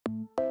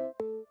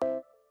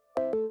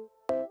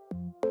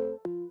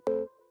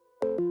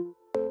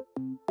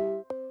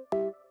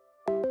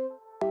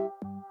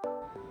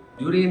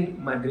During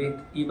Madrid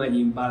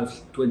Imaging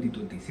Valves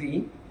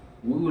 2023,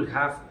 we will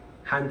have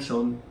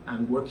hands-on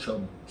and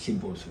workshop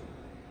symposium.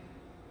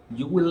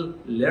 You will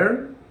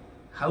learn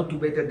how to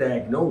better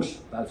diagnose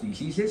valve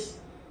diseases.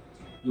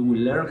 You will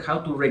learn how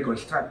to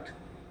reconstruct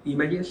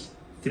images,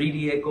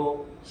 3D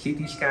echo,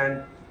 CT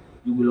scan.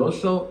 You will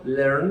also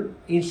learn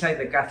inside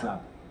the cath lab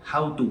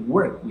how to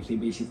work with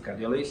invasive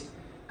cardiologists,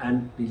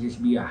 and this is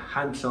via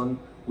hands-on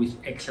with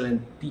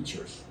excellent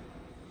teachers.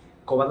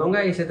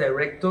 Covadonga is the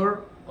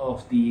director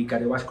of the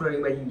cardiovascular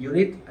imaging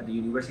unit at the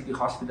University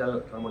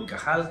Hospital Ramon y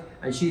Cajal,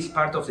 and she is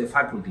part of the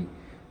faculty.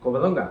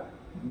 Covadonga,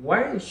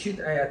 why should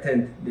I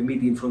attend the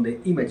meeting from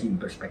the imaging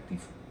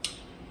perspective?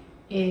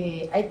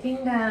 I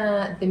think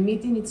the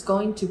meeting is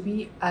going to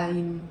be a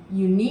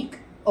unique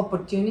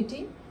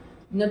opportunity,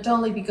 not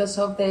only because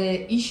of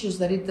the issues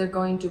that are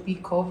going to be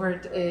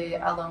covered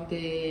along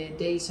the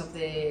days of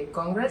the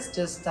Congress,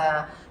 just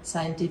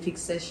scientific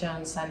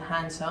sessions and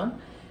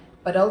hands-on,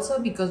 but also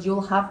because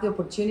you'll have the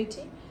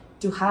opportunity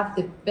to have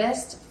the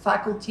best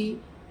faculty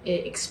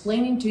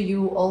explaining to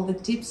you all the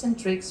tips and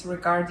tricks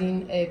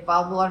regarding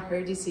valvular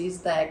heart disease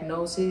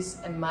diagnosis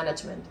and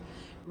management.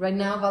 Right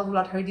now,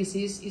 valvular heart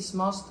disease is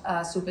most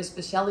a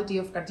subspecialty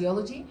of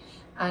cardiology,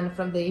 and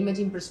from the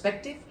imaging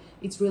perspective,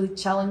 it's really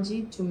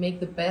challenging to make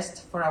the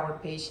best for our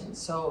patients.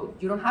 So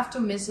you don't have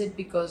to miss it,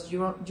 because you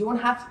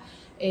won't have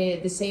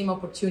the same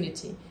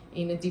opportunity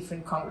in the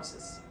different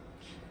congresses.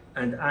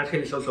 And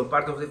Angel is also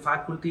part of the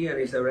faculty and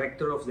is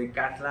director of the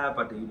cath lab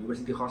at the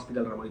University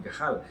Hospital Ramon y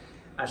Cajal.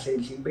 As an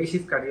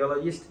invasive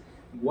cardiologist,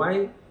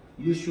 why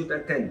you should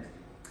attend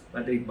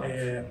Madrid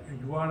Valves?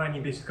 If you are an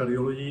invasive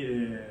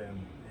cardiology,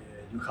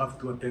 you have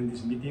to attend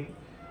this meeting,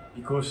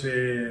 because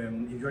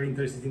if you are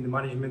interested in the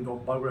management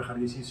of valvular heart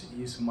disease,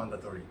 it is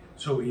mandatory.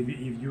 So if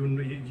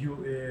you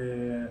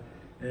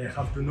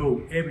have to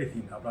know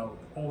everything about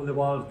all the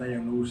valve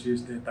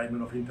diagnosis, the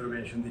timing of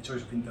intervention, the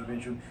choice of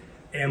intervention,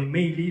 and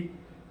mainly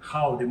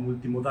how the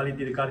multimodality,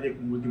 the cardiac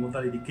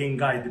multimodality can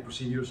guide the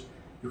procedures,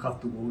 you have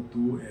to go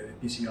to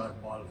the PCR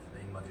valve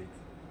in Madrid.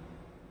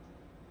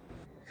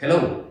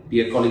 Hello,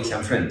 dear colleagues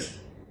and friends.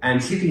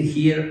 I'm sitting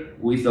here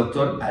with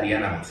Dr.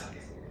 Ariana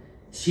Gonzalez.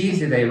 She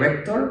is the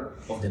director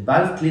of the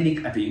valve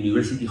clinic at the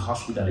University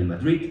Hospital in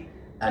Madrid,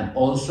 and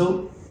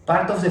also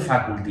part of the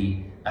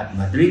faculty at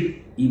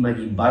Madrid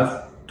Imaging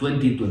Valve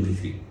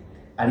 2023.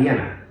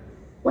 Ariana,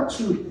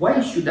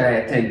 why should I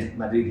attend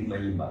Madrid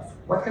Imaging Valve?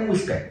 What can we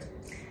expect?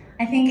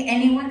 I think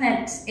anyone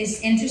that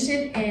is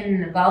interested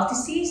in valve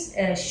disease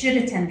should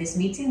attend this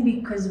meeting,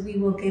 because we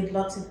will give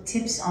lots of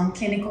tips on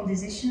clinical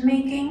decision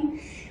making.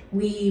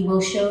 We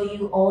will show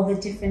you all the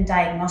different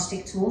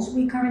diagnostic tools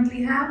we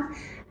currently have,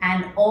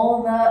 and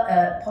all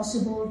the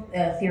possible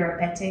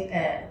therapeutic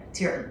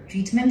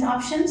treatment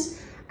options.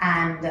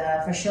 And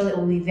for sure it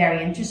will be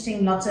very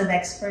interesting, lots of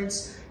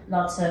experts,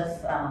 lots of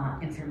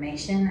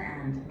information,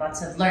 and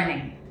lots of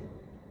learning.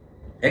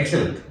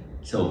 Excellent.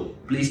 So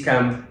please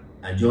come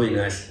and join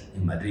us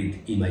in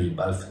Madrid Imaging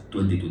Valve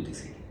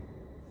 2023.